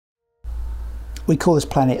We call this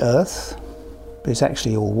planet Earth, but it's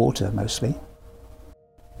actually all water mostly.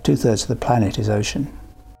 2/3 of the planet is ocean.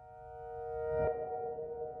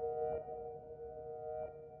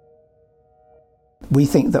 We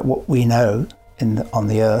think that what we know on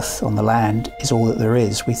the Earth, on the land, is all that there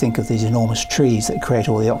is. We think of these enormous trees that create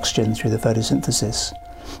all the oxygen through the photosynthesis.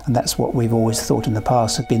 And that's what we've always thought in the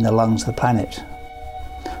past have been the lungs of the planet.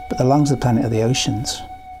 But the lungs of the planet are the oceans.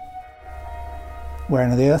 Where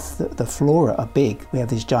on the Earth, the flora are big. We have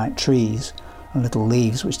these giant trees and little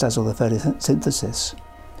leaves, which does all the photosynthesis.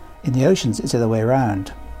 In the oceans, it's the other way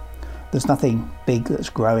around. There's nothing big that's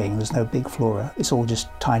growing. There's no big flora. It's all just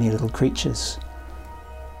tiny little creatures.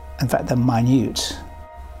 In fact, they're minute,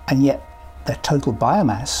 and yet their total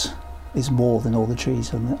biomass is more than all the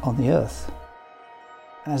trees on the Earth.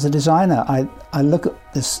 And as a designer, I look at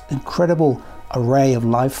this incredible array of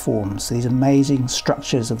life forms, these amazing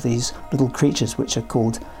structures of these little creatures which are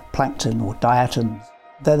called plankton or diatoms.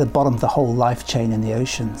 They're the bottom of the whole life chain in the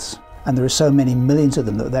oceans. And there are so many millions of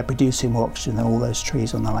them that they're producing more oxygen than all those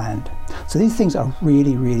trees on the land. So these things are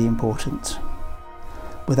really, really important.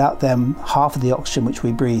 Without them, half of the oxygen which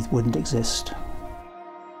we breathe wouldn't exist.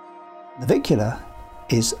 Navicula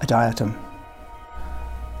is a diatom.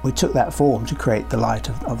 We took that form to create the light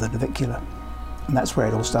of the Navicula, and that's where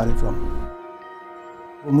it all started from.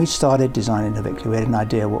 When we started designing Navicula, we had an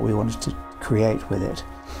idea what we wanted to create with it.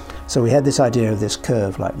 So we had this idea of this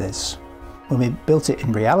curve like this. When we built it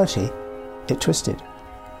in reality, it twisted.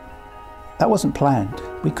 That wasn't planned.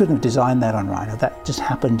 We couldn't have designed that on Rhino. That just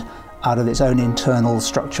happened out of its own internal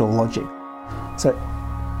structural logic. So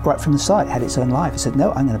right from the start, it had its own life. It said,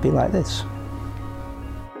 no, I'm going to be like this.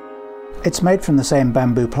 It's made from the same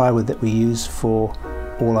bamboo plywood that we use for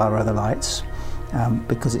all our other lights,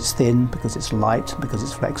 because it's thin, because it's light, because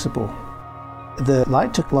it's flexible. The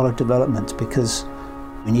light took a lot of development because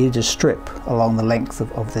we needed a strip along the length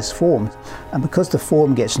of this form. And because the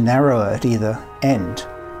form gets narrower at either end,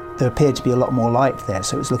 there appeared to be a lot more light there,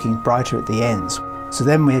 so it was looking brighter at the ends. So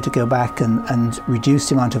then we had to go back and reduce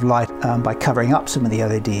the amount of light by covering up some of the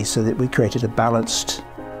LEDs so that we created a balanced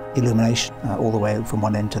illumination all the way from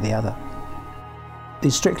one end to the other.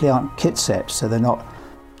 These strictly aren't kit sets, so they're not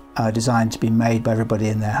designed to be made by everybody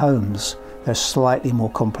in their homes. They're slightly more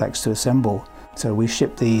complex to assemble. So we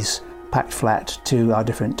ship these packed flat to our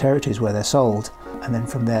different territories where they're sold, and then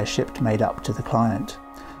from there shipped made up to the client.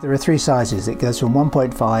 There are 3 sizes. It goes from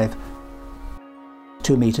 1.5,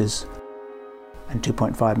 2 meters, and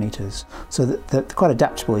 2.5 meters. So they're quite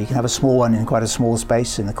adaptable. You can have a small one in quite a small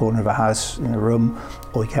space in the corner of a house, in a room,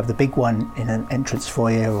 or you can have the big one in an entrance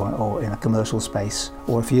foyer or in a commercial space,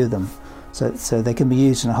 or a few of them. So they can be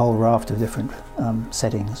used in a whole raft of different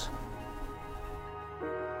settings.